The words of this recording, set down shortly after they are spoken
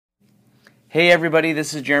Hey everybody,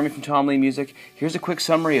 this is Jeremy from Tom Lee Music. Here's a quick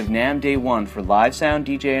summary of NAMM Day 1 for live sound,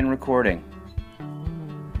 DJ, and recording.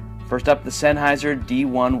 First up, the Sennheiser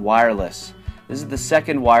D1 Wireless. This is the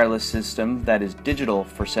second wireless system that is digital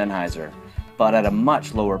for Sennheiser, but at a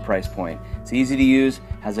much lower price point. It's easy to use,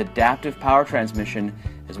 has adaptive power transmission,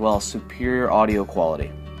 as well as superior audio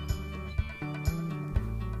quality.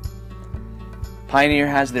 Pioneer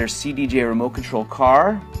has their CDJ remote control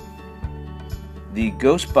car, the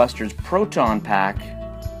Ghostbusters Proton Pack,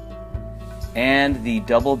 and the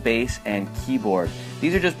double bass and keyboard.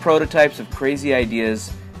 These are just prototypes of crazy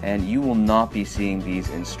ideas, and you will not be seeing these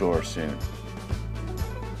in stores soon.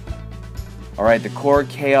 Alright, the Korg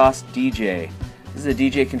Chaos DJ. This is a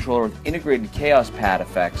DJ controller with integrated Chaos pad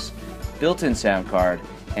effects, built-in sound card,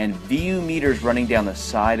 and VU meters running down the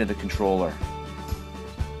side of the controller.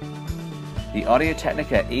 The Audio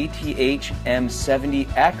Technica ATH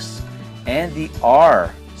M70X and the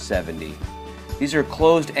R70. These are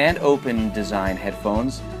closed and open design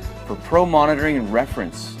headphones for pro monitoring and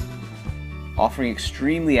reference, offering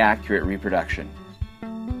extremely accurate reproduction.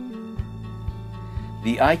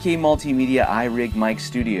 The IK Multimedia iRig Mic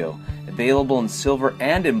Studio, available in silver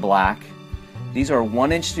and in black. These are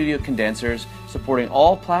 1-inch studio condensers supporting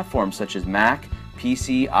all platforms such as Mac,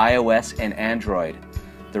 PC, iOS, and Android.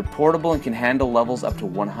 They're portable and can handle levels up to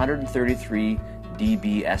 133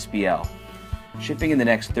 dB SPL. Shipping in the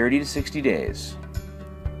next 30 to 60 days.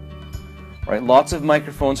 Alright, lots of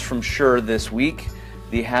microphones from Shure this week.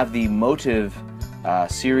 They have the Motive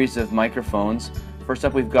series of microphones. First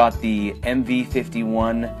up, we've got the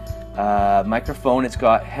MV51 microphone. It's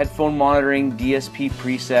got headphone monitoring, DSP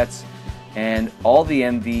presets, and all the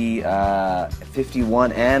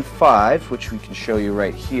MV51 and 5, which we can show you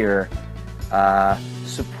right here,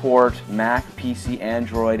 support Mac, PC,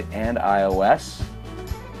 Android, and iOS.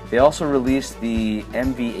 They also released the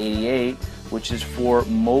MV88, which is for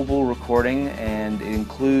mobile recording, and it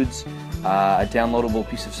includes a downloadable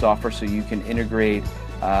piece of software so you can integrate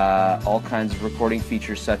all kinds of recording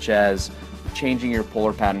features such as changing your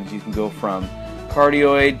polar patterns. You can go from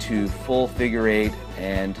cardioid to full figure 8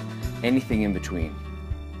 and anything in between.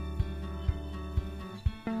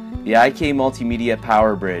 The IK Multimedia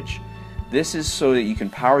Power Bridge. This is so that you can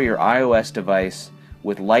power your iOS device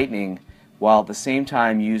with Lightning while at the same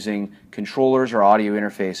time using controllers or audio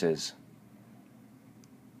interfaces.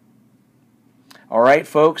 Alright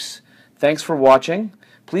folks, thanks for watching.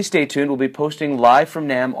 Please stay tuned. We'll be posting live from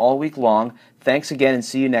NAMM all week long. Thanks again and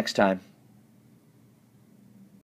see you next time.